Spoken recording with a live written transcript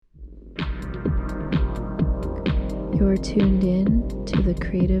You're tuned in to the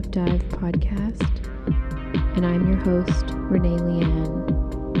Creative Dive podcast, and I'm your host, Renee Leanne.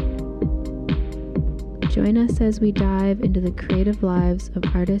 Join us as we dive into the creative lives of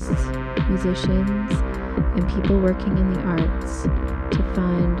artists, musicians, and people working in the arts to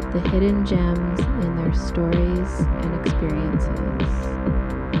find the hidden gems in their stories and experiences.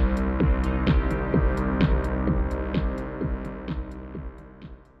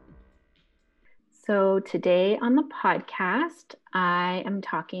 So today on the podcast, I am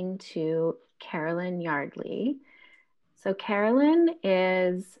talking to Carollyne Yardley. So Carollyne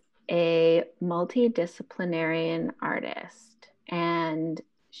is a multidisciplinary artist, and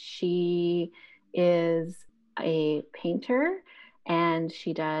she is a painter, and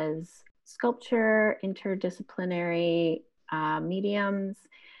she does sculpture, interdisciplinary mediums,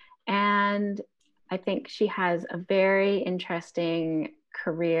 and I think she has a very interesting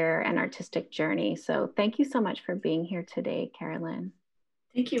career and artistic journey. So thank you so much for being here today, Carollyne.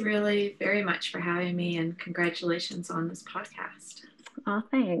 Thank you really very much for having me, and congratulations on this podcast. Oh,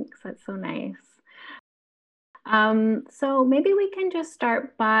 thanks. That's so nice. So maybe we can just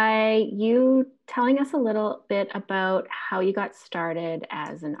start by you telling us a little bit about how you got started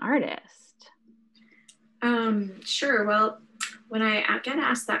as an artist. Sure. Well, when I get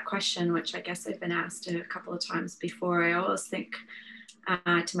asked that question, which I guess I've been asked a couple of times before, I always think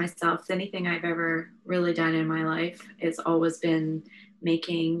to myself, anything I've ever really done in my life has always been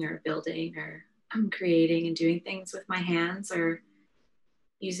making or building or creating and doing things with my hands or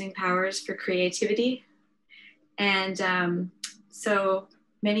using powers for creativity. And so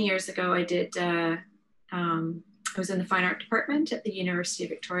many years ago, I was in the fine art department at the University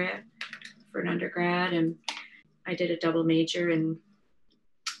of Victoria for an undergrad, and I did a double major in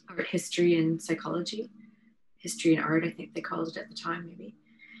art history and psychology. History and art, I think they called it at the time, maybe.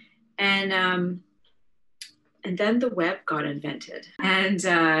 And then the web got invented, and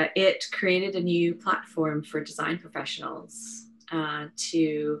it created a new platform for design professionals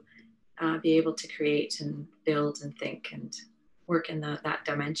to be able to create and build and think and work in that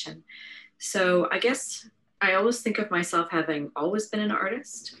dimension. So I guess I always think of myself having always been an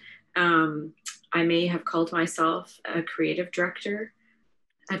artist. I may have called myself a creative director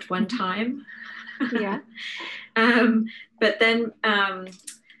at one time. Yeah. But then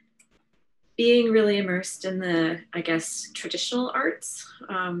being really immersed in the, I guess, traditional arts.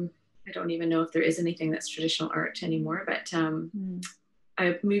 I don't even know if there is anything that's traditional art anymore, but I'm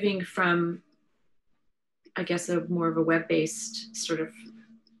moving from, I guess, a more of a web-based sort of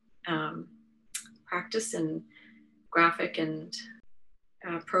practice and graphic and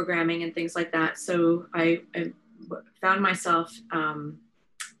programming and things like that. So I found myself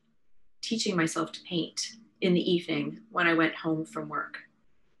teaching myself to paint in the evening when I went home from work.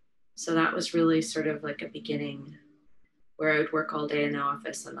 So that was really sort of like a beginning where I would work all day in the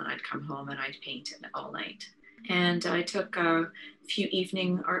office, and then I'd come home and I'd paint it all night. And I took a few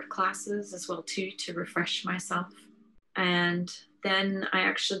evening art classes as well too, to refresh myself. And then I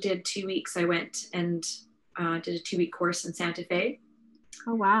actually did 2 weeks. I went and did a 2-week course in Santa Fe.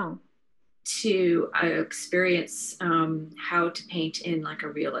 Oh, wow. To experience how to paint in like a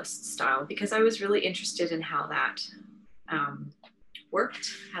realist style, because I was really interested in how that worked,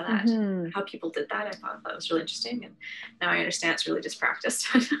 how people did that. I thought that was really interesting, and now I understand it's really just practice.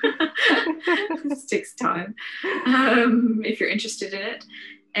 It takes time if you're interested in it.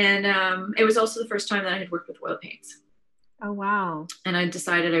 And it was also the first time that I had worked with oil paints. Oh, wow. And I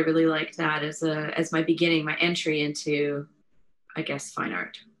decided I really liked that as my beginning, my entry into, I guess, fine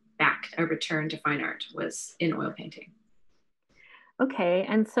art. A return to fine art was in oil painting. Okay.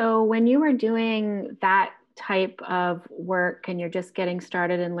 And so when you were doing that type of work and you're just getting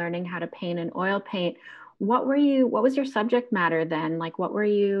started and learning how to paint and oil paint, what was your subject matter then? Like, what were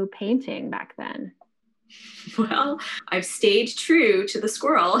you painting back then? Well, I've stayed true to the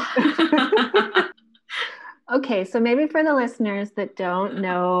squirrel. Okay, so maybe for the listeners that don't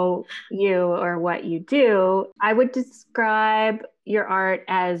know you or what you do, I would describe your art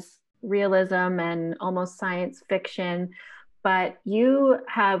as realism and almost science fiction, but you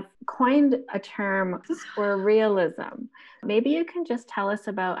have coined a term, Squirrealism. Maybe you can just tell us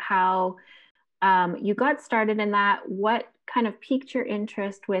about how you got started in that, what kind of piqued your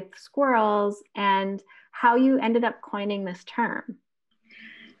interest with squirrels, and how you ended up coining this term.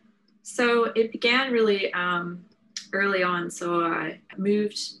 So it began really early on. So I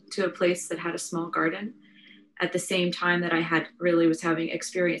moved to a place that had a small garden at the same time that I was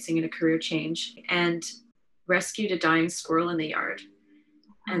experiencing a career change, and rescued a dying squirrel in the yard.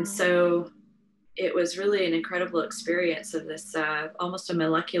 Wow. And so it was really an incredible experience of this almost a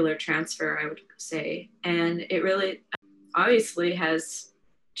molecular transfer, I would say. And it really obviously has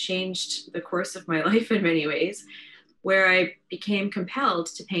changed the course of my life in many ways, where I became compelled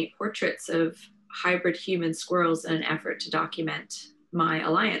to paint portraits of hybrid human squirrels in an effort to document my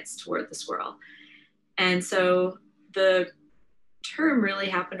alliance toward the squirrel. And so the term really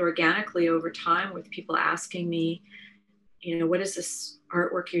happened organically over time, with people asking me, what is this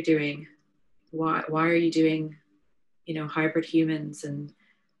artwork you're doing? Why are you doing, hybrid humans, and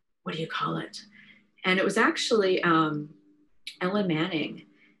what do you call it? And it was actually Ellen Manning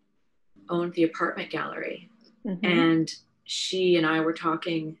owned the apartment gallery. Mm-hmm. And she and I were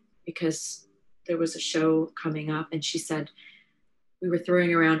talking because there was a show coming up, and she said, we were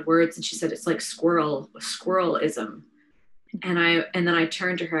throwing around words, and she said, it's like squirrealism. And then I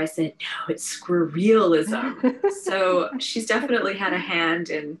turned to her, I said, no, it's squirrealism. So she's definitely had a hand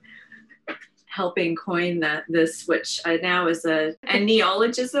in helping coin this, which now is a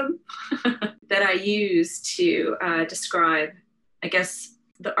neologism that I use to describe, I guess,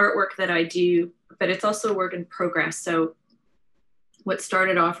 the artwork that I do, but it's also a work in progress. So what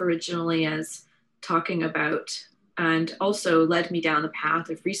started off originally as talking about, and also led me down the path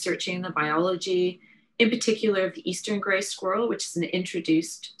of researching the biology, in particular of the eastern gray squirrel, which is an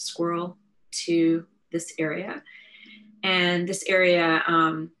introduced squirrel to this area. And this area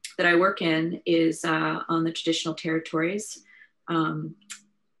that I work in is on the traditional territories of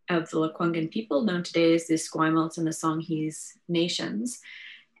the Lekwungen people, known today as the Esquimalt and the Songhees nations.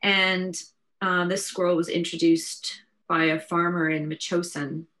 And this squirrel was introduced by a farmer in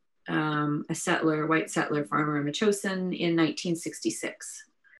Metchosin, a white settler farmer in Metchosin in 1966.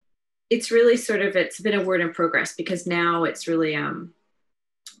 It's really it's been a work in progress, because now it's really,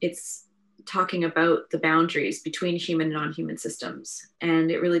 it's talking about the boundaries between human and non-human systems.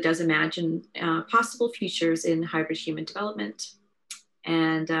 And it really does imagine possible futures in hybrid human development.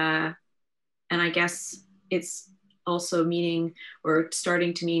 And I guess it's also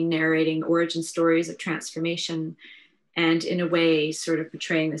starting to mean narrating origin stories of transformation, and in a way sort of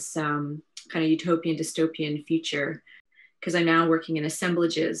portraying this kind of utopian dystopian future, because I'm now working in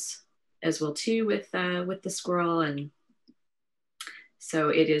assemblages as well too with the squirrel. And so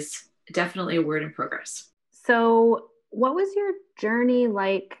it is definitely a work in progress. So what was your journey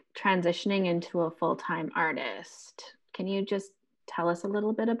like transitioning into a full-time artist? Can you just tell us a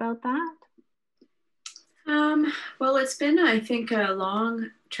little bit about that? Well, it's been, I think, a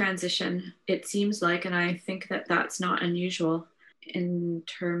long transition, it seems like, and I think that that's not unusual in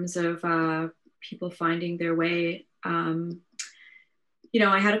terms of people finding their way.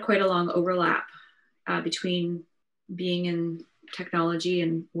 I had quite a long overlap between being in technology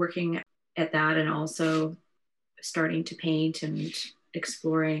and working at that, and also starting to paint and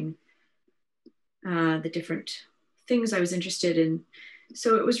exploring the different things I was interested in.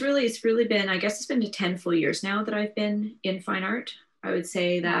 So it's really been, I guess it's been 10 full years now that I've been in fine art. I would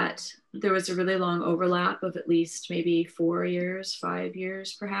say that there was a really long overlap of at least maybe 4 years, 5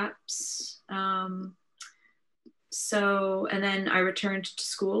 years, perhaps. And then I returned to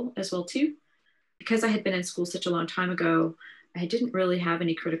school as well too. Because I had been in school such a long time ago, I didn't really have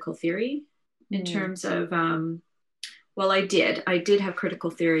any critical theory in terms of, I did have critical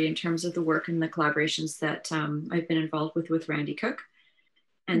theory in terms of the work and the collaborations that I've been involved with Randy Cook.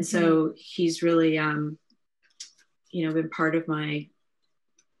 And so he's really, been part of my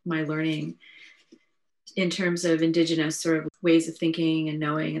learning in terms of Indigenous sort of ways of thinking and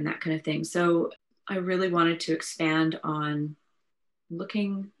knowing and that kind of thing. So I really wanted to expand on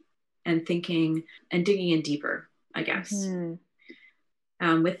looking and thinking and digging in deeper, I guess.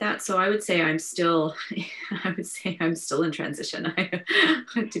 With that, so I would say I'm still in transition,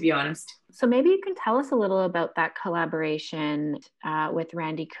 to be honest. So maybe you can tell us a little about that collaboration with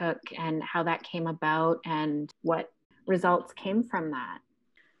Randy Cook and how that came about and what results came from that.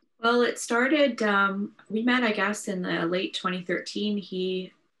 Well, it started, we met, I guess, in the late 2013.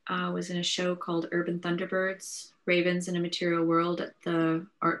 He was in a show called Urban Thunderbirds, Ravens in a Material World at the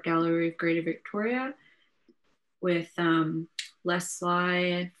Art Gallery of Greater Victoria with Les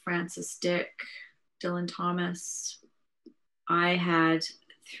Sly, Francis Dick, Dylan Thomas. I had,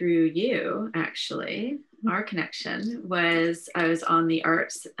 through you, actually, our connection was I was on the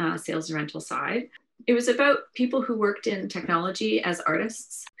arts sales and rental side. It was about people who worked in technology as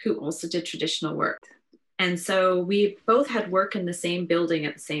artists who also did traditional work. And so we both had work in the same building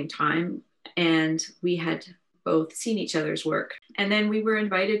at the same time, and we had both seen each other's work. And then we were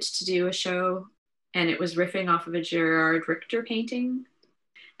invited to do a show, and it was riffing off of a Gerard Richter painting.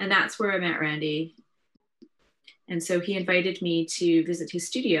 And that's where I met Randy. And so he invited me to visit his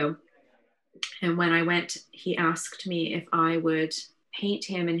studio. And when I went, he asked me if I would paint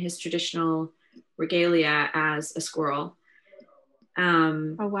him in his traditional regalia as a squirrel.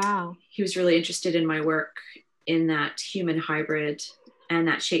 Oh, wow. He was really interested in my work in that human hybrid and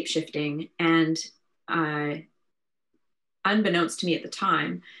that shape shifting. And unbeknownst to me at the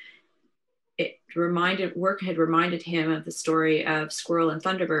time, work had reminded him of the story of Squirrel and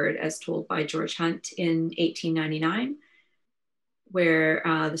Thunderbird as told by George Hunt in 1899, where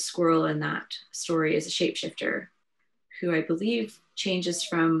the squirrel in that story is a shapeshifter who I believe changes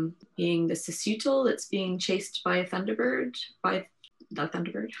from being the Sisutel that's being chased by the Thunderbird,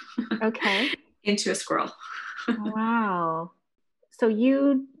 Okay. into a squirrel. Wow. So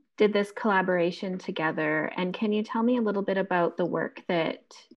you did this collaboration together, and can you tell me a little bit about the work that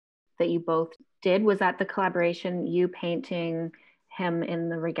you both did? Was that the collaboration, you painting him in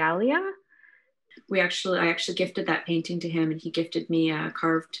the regalia? I actually gifted that painting to him, and he gifted me a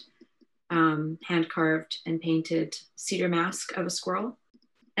hand carved and painted cedar mask of a squirrel.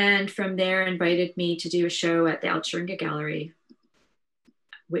 And from there, invited me to do a show at the Alcheringa Gallery,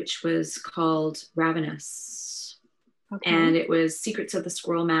 which was called Ravenous. Okay. And it was Secrets of the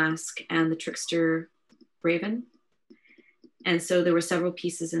Squirrel Mask and the Trickster Raven. And so there were several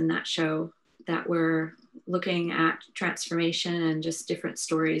pieces in that show that were looking at transformation and just different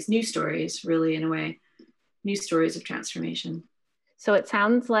stories, new stories, really, in a way, new stories of transformation. So it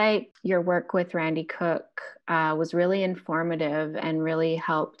sounds like your work with Randy Cook was really informative and really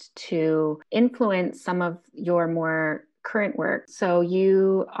helped to influence some of your more current work. So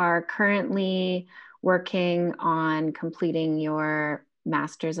you are currently working on completing your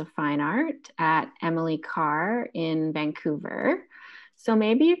Masters of Fine Art at Emily Carr in Vancouver. So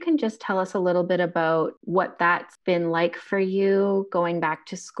maybe you can just tell us a little bit about what that's been like for you going back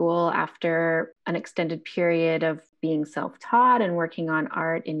to school after an extended period of being self-taught and working on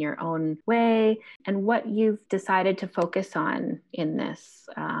art in your own way, and what you've decided to focus on in this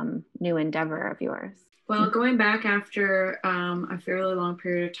new endeavor of yours. Well, going back after a fairly long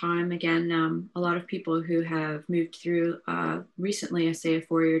period of time, again, a lot of people who have moved through recently, I say, a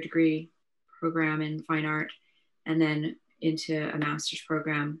 4-year degree program in fine art and then into a master's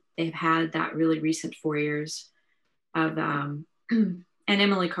program, they've had that really recent 4 years of, and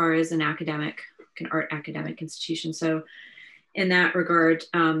Emily Carr is an art academic institution. So in that regard,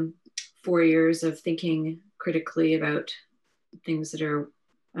 4 years of thinking critically about things that are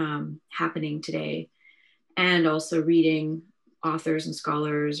happening today, and also reading authors and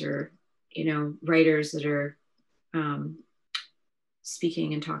scholars or, writers that are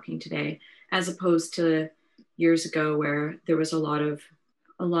speaking and talking today, as opposed to years ago where there was a lot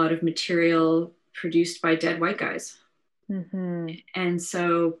of material produced by dead white guys. Mm-hmm. And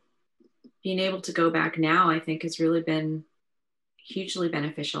so being able to go back now, I think, has really been hugely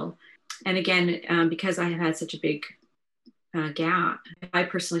beneficial. And again, because I have had such a big gap, I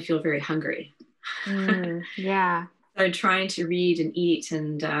personally feel very hungry. Yeah. So I'm trying to read and eat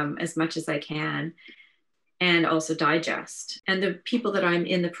and as much as I can, and also digest. And the people that I'm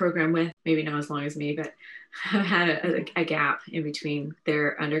in the program with, maybe not as long as me, but have had a gap in between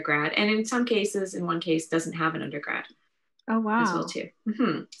their undergrad. And in some cases, in one case, doesn't have an undergrad. Oh, wow. As well, too.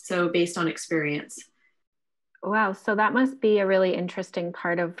 Mm-hmm. So based on experience. Wow. So that must be a really interesting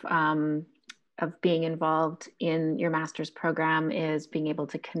part of being involved in your master's program, is being able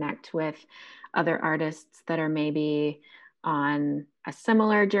to connect with other artists that are maybe on a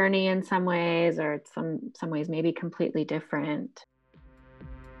similar journey in some ways, or some ways maybe completely different.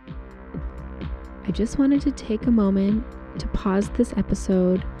 I just wanted to take a moment to pause this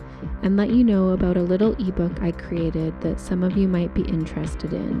episode and let you know about a little ebook I created that some of you might be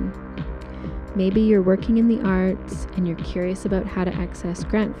interested in. Maybe you're working in the arts and you're curious about how to access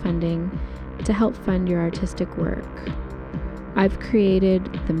grant funding to help fund your artistic work. I've created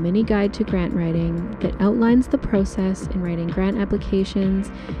the mini guide to grant writing that outlines the process in writing grant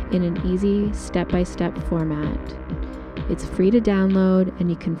applications in an easy step-by-step format. It's free to download, and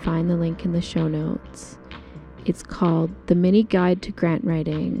you can find the link in the show notes. It's called The Mini Guide to Grant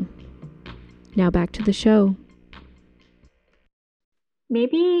Writing. Now back to the show.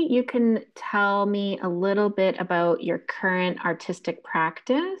 Maybe you can tell me a little bit about your current artistic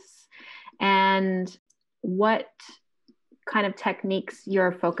practice and what kind of techniques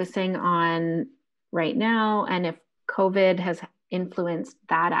you're focusing on right now, and if COVID has influenced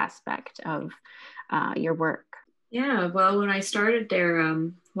that aspect of your work. Yeah, well, when I started there,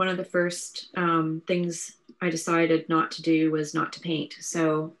 one of the first things I decided not to do was not to paint.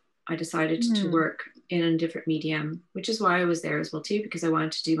 So I decided to work in a different medium, which is why I was there as well too, because I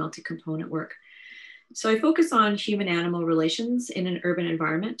wanted to do multi-component work. So I focus on human-animal relations in an urban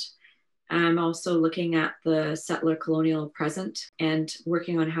environment. I'm also looking at the settler colonial present and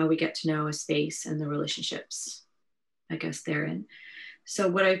working on how we get to know a space and the relationships I guess, therein. So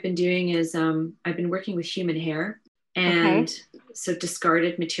what I've been doing is I've been working with human hair, and so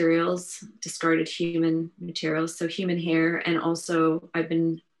discarded human materials, so human hair. And also I've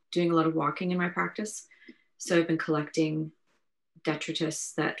been doing a lot of walking in my practice. So I've been collecting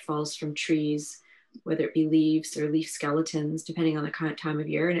detritus that falls from trees, whether it be leaves or leaf skeletons, depending on the kind of time of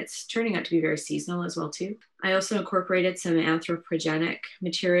year. And it's turning out to be very seasonal as well too. I also incorporated some anthropogenic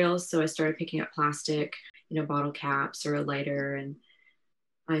materials. So I started picking up plastic, bottle caps or a lighter. And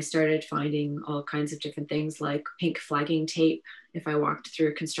I started finding all kinds of different things like pink flagging tape if I walked through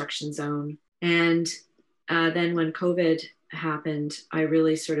a construction zone. And then when COVID happened, I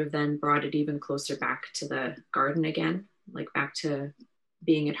really sort of then brought it even closer back to the garden again, like back to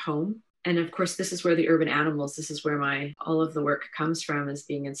being at home. And of course, this is where the urban animals, this is where all of the work comes from, is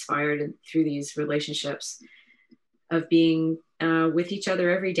being inspired through these relationships of being with each other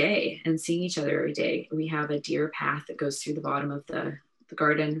every day and seeing each other every day. We have a deer path that goes through the bottom of the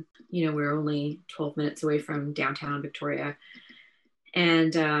garden. We're only 12 minutes away from downtown Victoria.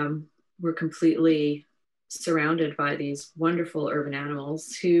 And we're completely surrounded by these wonderful urban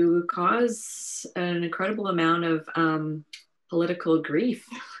animals who cause an incredible amount of political grief.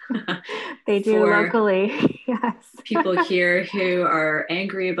 They do locally, yes. People here who are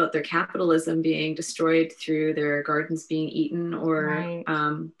angry about their capitalism being destroyed through their gardens being eaten, or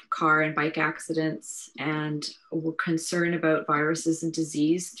car and bike accidents, and we're concerned about viruses and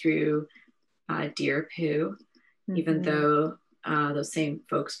disease through deer poo, even though those same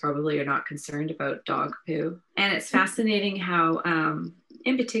folks probably are not concerned about dog poo. And it's fascinating how,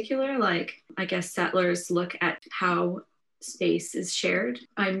 in particular, I guess settlers look at how space is shared.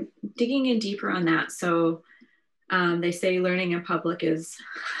 I'm digging in deeper on that. So they say learning in public is,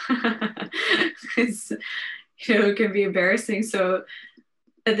 can be embarrassing. So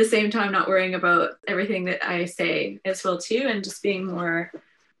at the same time, not worrying about everything that I say as well too, and just being more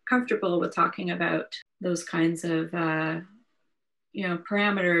comfortable with talking about those kinds of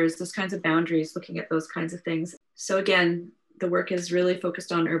parameters, those kinds of boundaries, looking at those kinds of things. So again, the work is really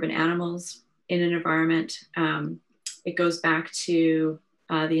focused on urban animals in an environment. It goes back to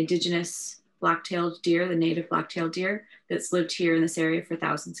the indigenous black-tailed deer, the native black-tailed deer that's lived here in this area for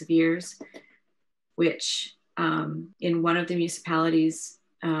thousands of years, which in one of the municipalities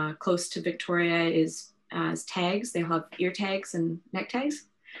close to Victoria is tags. They have ear tags and neck tags.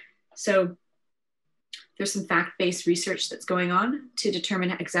 So there's some fact-based research that's going on to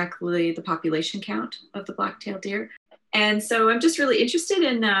determine exactly the population count of the black-tailed deer. And so I'm just really interested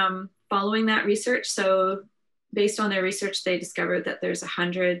in following that research. So based on their research, they discovered that there's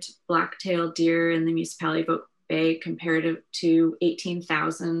 100 black-tailed deer in the municipality of Oak Bay compared to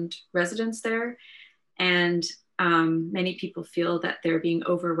 18,000 residents there. And many people feel that they're being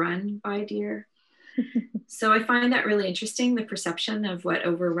overrun by deer. So I find that really interesting, the perception of what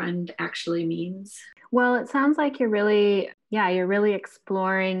overrun actually means. Well, it sounds like you're really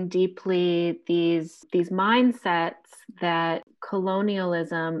exploring deeply these mindsets that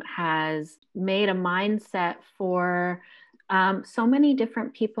colonialism has made a mindset for so many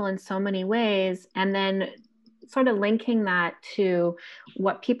different people in so many ways, and then sort of linking that to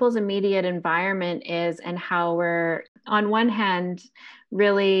what people's immediate environment is and how we're, on one hand,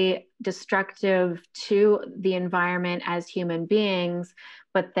 really destructive to the environment as human beings,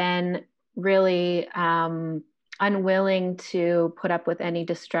 but then really unwilling to put up with any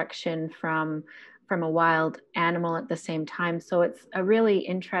destruction from a wild animal at the same time. So it's a really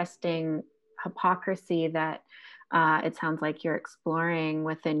interesting hypocrisy that it sounds like you're exploring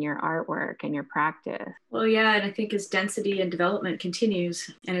within your artwork and your practice. Well, yeah, and I think as density and development continues,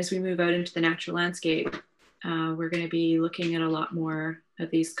 and as we move out into the natural landscape, we're going to be looking at a lot more of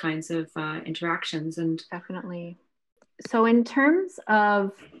these kinds of interactions. And definitely. So in terms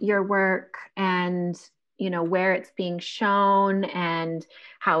of your work and where it's being shown and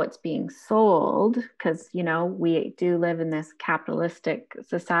how it's being sold, because we do live in this capitalistic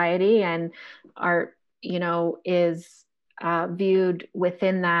society, and art is viewed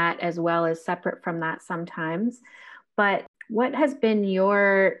within that as well as separate from that sometimes. But what has been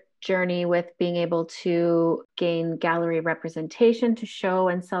your journey with being able to gain gallery representation to show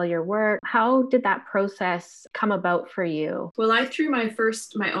and sell your work? How did that process come about for you? Well, I threw my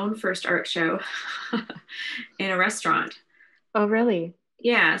own first art show in a restaurant. Oh, really?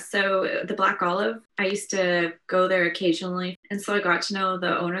 Yeah, so the Black Olive, I used to go there occasionally, and so I got to know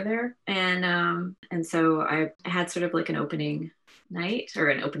the owner there, and so I had sort of like an opening night or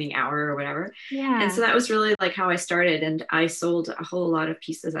an opening hour or whatever. Yeah. And so that was really like how I started. And I sold a whole lot of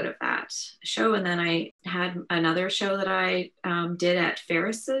pieces out of that show. And then I had another show that I did at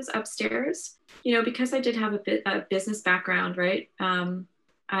Ferris's upstairs, you know, because I did have a business background, right?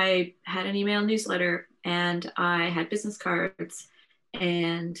 I had an email newsletter and I had business cards,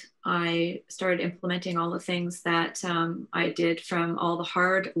 and I started implementing all the things that I did from all the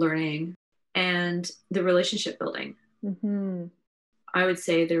hard learning and the relationship building. Mm-hmm. I would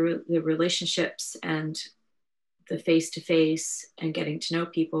say the relationships and the face-to-face and getting to know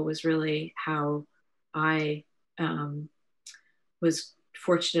people was really how I was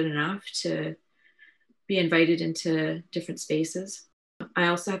fortunate enough to be invited into different spaces. I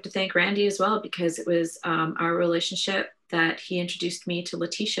also have to thank Randy as well, because it was our relationship that he introduced me to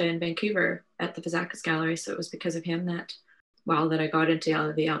Letitia in Vancouver at the Fazakas Gallery. So it was because of him that I got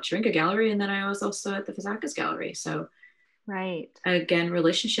into the Alcheringa Gallery, and then I was also at the Fazakas Gallery. So right. Again,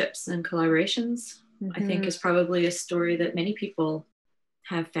 relationships and collaborations, I think, is probably a story that many people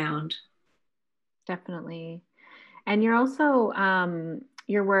have found. Definitely. And you're also,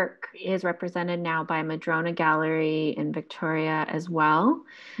 your work is represented now by Madrona Gallery in Victoria as well.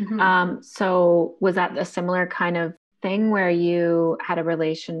 So was that a similar kind of thing where you had a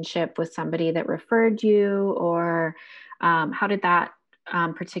relationship with somebody that referred you, or how did that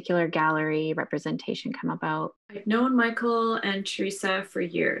particular gallery representation come about? I've known Michael and Teresa for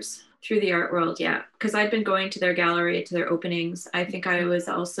years through the art world, yeah, because I'd been going to their gallery, to their openings. I think I was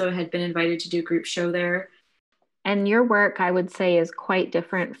also had been invited to do a group show there. And your work, I would say, is quite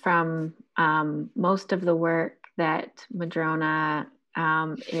different from most of the work that Madrona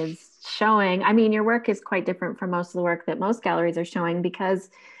is showing. I mean, your work is quite different from most of the work that most galleries are showing, because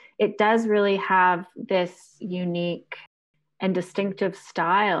it does really have this unique and distinctive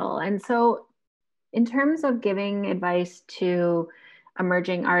style. And so in terms of giving advice to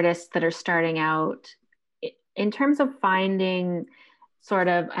emerging artists that are starting out, in terms of finding sort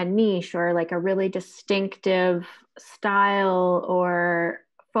of a niche or like a really distinctive style or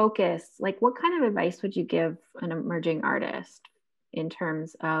focus, like what kind of advice would you give an emerging artist in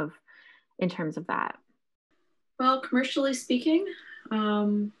terms of that? Well, commercially speaking,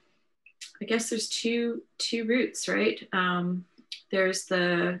 I guess there's two routes, right? There's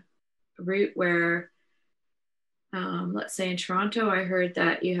the route where, let's say in Toronto, I heard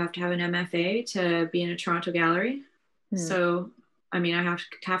that you have to have an MFA to be in a Toronto gallery. So, I mean, I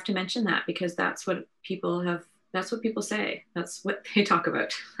have to mention that, because that's what people say. That's what they talk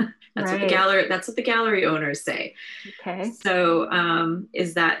about. That's what the gallery owners say. Okay. So,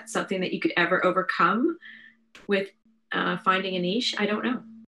 is that something that you could ever overcome with finding a niche? I don't know.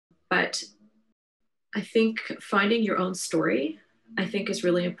 But I think finding your own story, I think, is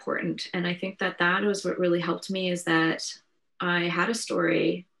really important. And I think that was what really helped me, is that I had a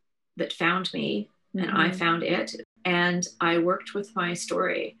story that found me, and I found it, and I worked with my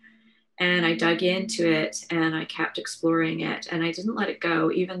story, and I dug into it, and I kept exploring it, and I didn't let it go,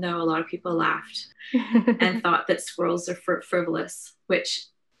 even though a lot of people laughed and thought that squirrels are frivolous, which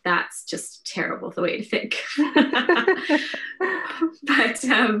that's just terrible the way to think. But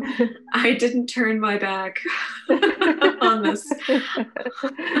I didn't turn my back on this.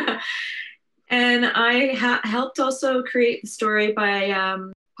 And I helped also create the story by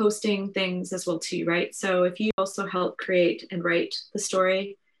posting things as well too, right? So if you also help create and write the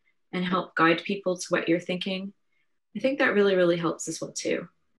story and help guide people to what you're thinking, I think that really, really helps as well too.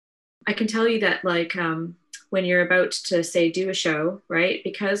 I can tell you that, like, when you're about to, say, do a show, right?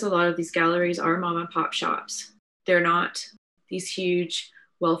 Because a lot of these galleries are mom and pop shops. They're not these huge,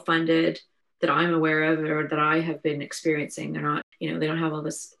 well-funded, that I'm aware of or that I have been experiencing. They're not, they don't have all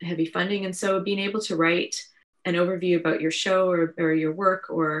this heavy funding. And so being able to write an overview about your show or your work,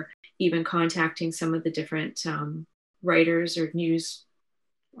 or even contacting some of the different writers or news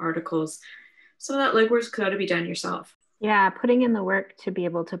articles, some of that legwork's got to be done yourself. Yeah, putting in the work to be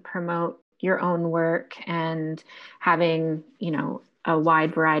able to promote your own work and having, a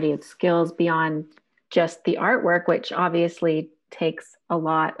wide variety of skills beyond just the artwork, which obviously takes a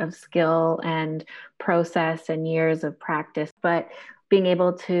lot of skill and process and years of practice, but being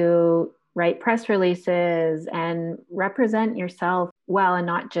able to write press releases and represent yourself well, and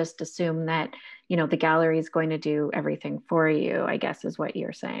not just assume that, the gallery is going to do everything for you, I guess is what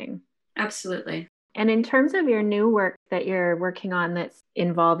you're saying. Absolutely. And in terms of your new work that you're working on that's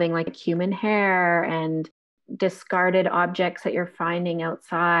involving like human hair and discarded objects that you're finding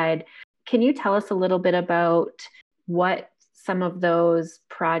outside, can you tell us a little bit about what some of those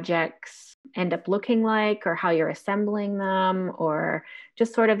projects end up looking like, or how you're assembling them, or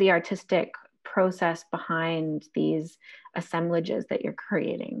just sort of the artistic process behind these assemblages that you're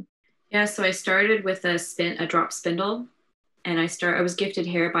creating? Yeah, so I started with a drop spindle, and I was gifted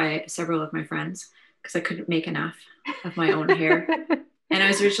hair by several of my friends because I couldn't make enough of my own hair. And I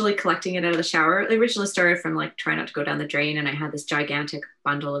was originally collecting it out of the shower. It originally started from like trying not to go down the drain, and I had this gigantic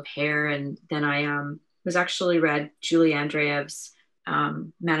bundle of hair. And then I was actually read Julie Andreev's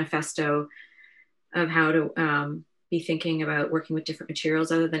manifesto of how to be thinking about working with different materials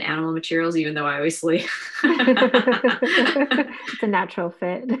other than animal materials, even though I obviously it's a natural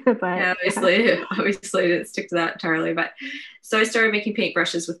fit, but yeah, obviously I didn't stick to that entirely. But so I started making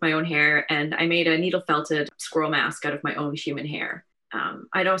paintbrushes with my own hair, and I made a needle felted squirrel mask out of my own human hair.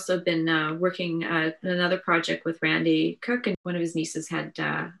 I'd also been working on another project with Randy Cook, and one of his nieces had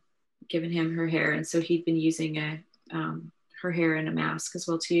given him her hair, and so he'd been using her hair in a mask as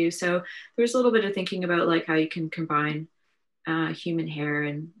well too. So there's a little bit of thinking about like how you can combine human hair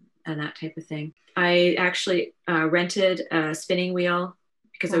and that type of thing. I actually rented a spinning wheel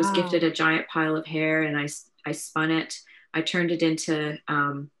because I was gifted a giant pile of hair, and I spun it. I turned it into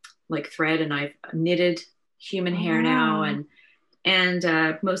like thread, and I've knitted human hair now.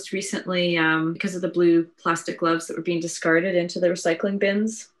 And most recently, because of the blue plastic gloves that were being discarded into the recycling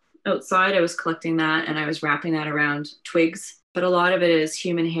bins outside, I was collecting that, and I was wrapping that around twigs. But a lot of it is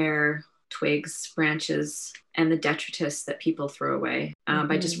human hair, twigs, branches, and the detritus that people throw away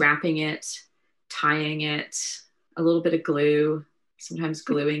by just wrapping it, tying it, a little bit of glue, sometimes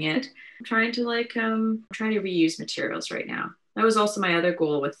gluing it. I'm trying to reuse materials right now. That was also my other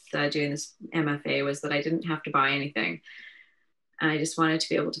goal with doing this MFA, was that I didn't have to buy anything. I just wanted to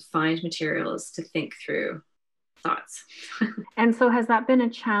be able to find materials to think through thoughts. And so has that been a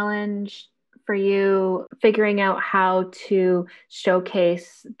challenge for you, figuring out how to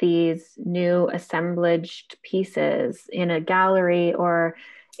showcase these new assemblaged pieces in a gallery or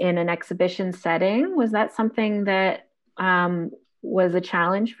in an exhibition setting? Was that something that was a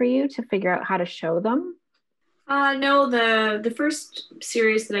challenge for you to figure out how to show them? No, the first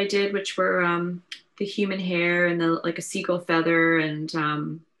series that I did, which were the human hair and like a seagull feather and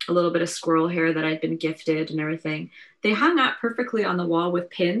a little bit of squirrel hair that I'd been gifted and everything, they hung up perfectly on the wall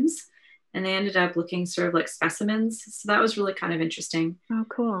with pins, and they ended up looking sort of like specimens. So that was really kind of interesting. Oh,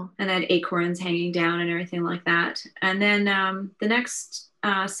 cool. And I had acorns hanging down and everything like that. And then the next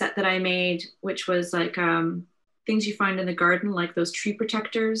set that I made, which was like things you find in the garden, like those tree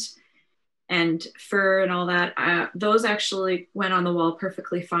protectors and fur and all that, those actually went on the wall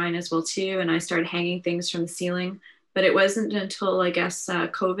perfectly fine as well too. And I started hanging things from the ceiling. But it wasn't until, I guess,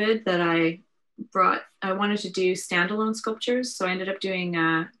 COVID that I wanted to do standalone sculptures. So I ended up doing,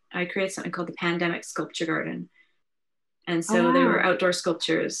 I created something called the Pandemic Sculpture Garden. And so they were outdoor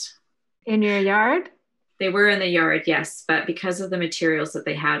sculptures. In your yard? They were in the yard, yes. But because of the materials that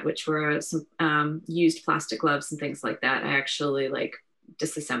they had, which were some used plastic gloves and things like that, I actually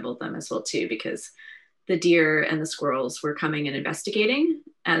disassembled them as well too, because the deer and the squirrels were coming and investigating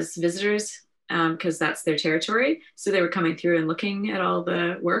as visitors, because that's their territory. So they were coming through and looking at all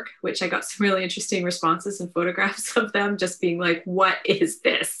the work, which I got some really interesting responses and photographs of them just being like, what is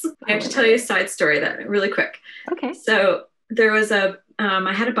this? I have to tell you a side story that really quick. Okay. So there was I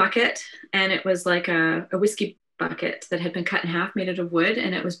had a bucket, and it was like a whiskey bucket that had been cut in half, made out of wood,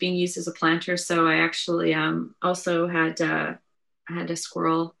 and it was being used as a planter. So I actually also had I had a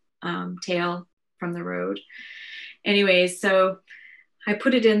squirrel tail from the road. Anyways, so I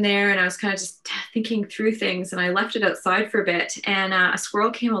put it in there, and I was kind of just thinking through things, and I left it outside for a bit, and a squirrel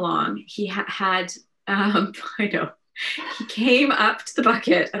came along. He had I know, he came up to the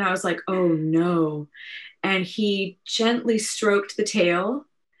bucket, and I was like, oh no. And he gently stroked the tail,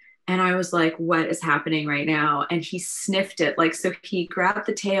 and I was like, what is happening right now? And he sniffed it. So he grabbed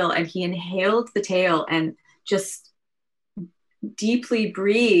the tail, and he inhaled the tail and just deeply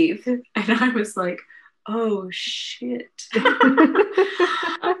breathed. And I was like, oh shit.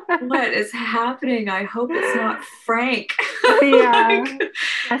 What is happening? I hope it's not Frank. Yeah.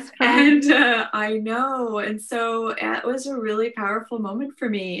 That's fun. And I know. And so it was a really powerful moment for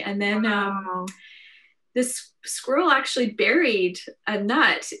me. And then this squirrel actually buried a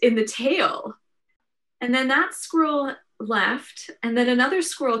nut in the tail. And then that squirrel left, and then another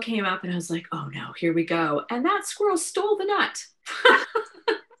squirrel came up, and I was like, oh no, here we go. And that squirrel stole the nut.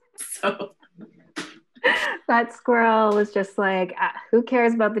 So that squirrel was just like, who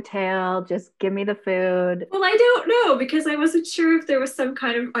cares about the tail? Just give me the food. Well, I don't know, because I wasn't sure if there was some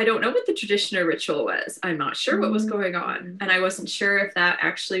kind of, I don't know what the tradition or ritual was. I'm not sure what was going on. And I wasn't sure if that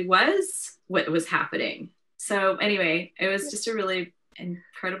actually was what was happening. So anyway, it was just a really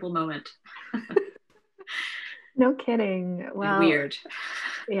incredible moment. No kidding. Well, weird.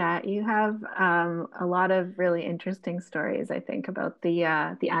 Yeah, you have a lot of really interesting stories, I think, about the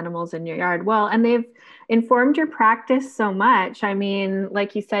animals in your yard. Well, and they've informed your practice so much. I mean,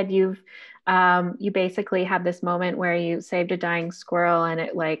 like you said, you basically had this moment where you saved a dying squirrel, and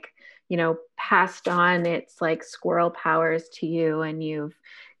it passed on its like squirrel powers to you, and you've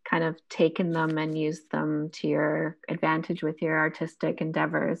kind of taken them and used them to your advantage with your artistic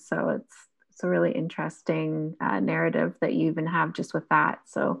endeavors. So it's a really interesting narrative that you even have just with that.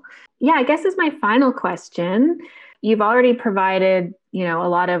 So yeah, I guess is my final question. You've already provided, a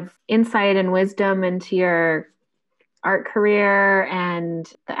lot of insight and wisdom into your art career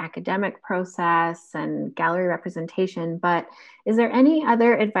and the academic process and gallery representation, but is there any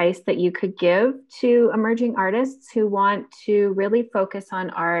other advice that you could give to emerging artists who want to really focus on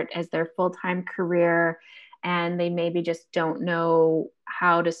art as their full-time career and they maybe just don't know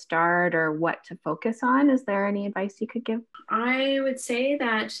how to start or what to focus on? Is there any advice you could give? I would say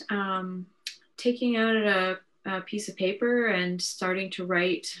that taking out a piece of paper and starting to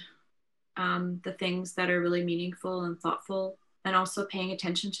write the things that are really meaningful and thoughtful, and also paying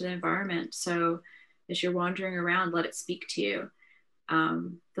attention to the environment. So as you're wandering around, let it speak to you.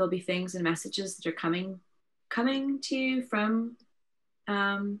 There'll be things and messages that are coming to you from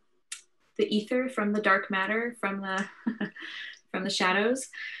the ether, from the dark matter, from the from the shadows,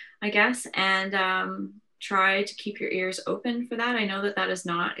 I guess, and try to keep your ears open for that. I know that is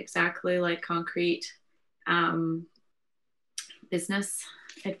not exactly like concrete business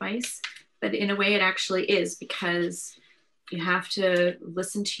advice, but in a way it actually is, because you have to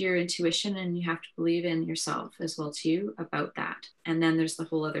listen to your intuition and you have to believe in yourself as well too about that. And then there's the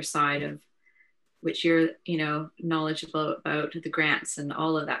whole other side of which you're, knowledgeable about the grants and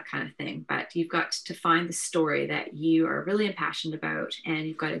all of that kind of thing. But you've got to find the story that you are really impassioned about, and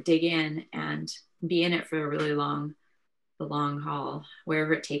you've got to dig in and be in it for the long haul,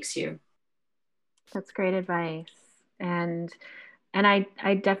 wherever it takes you. That's great advice. And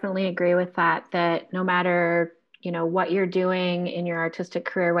I definitely agree with that no matter, what you're doing in your artistic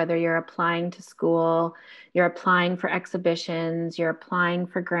career, whether you're applying to school, you're applying for exhibitions, you're applying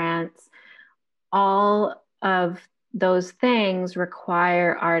for grants, all of those things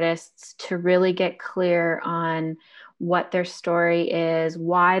require artists to really get clear on what their story is,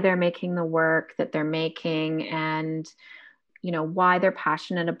 why they're making the work that they're making, and, why they're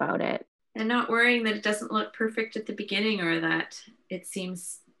passionate about it. And not worrying that it doesn't look perfect at the beginning, or that it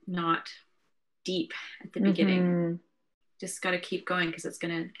seems not deep at the beginning. Mm-hmm. Just got to keep going, because it's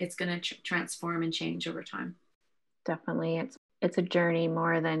gonna transform and change over time. Definitely, it's a journey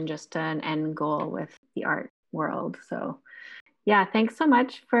more than just an end goal with the art world. So yeah, thanks so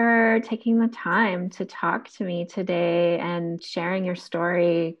much for taking the time to talk to me today and sharing your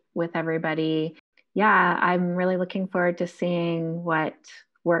story with everybody. Yeah, I'm really looking forward to seeing what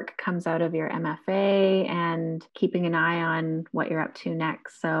work comes out of your MFA and keeping an eye on what you're up to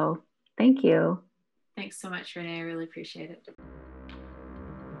next. So thank you. Thanks so much, Renee. I really appreciate it.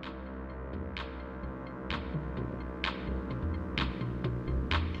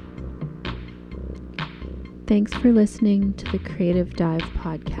 Thanks for listening to the Creative Dive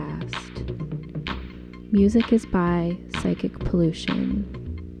podcast. Music is by Psychic Pollution.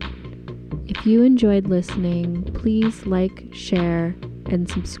 If you enjoyed listening, please like, share, and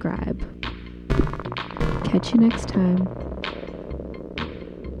subscribe. Catch you next time.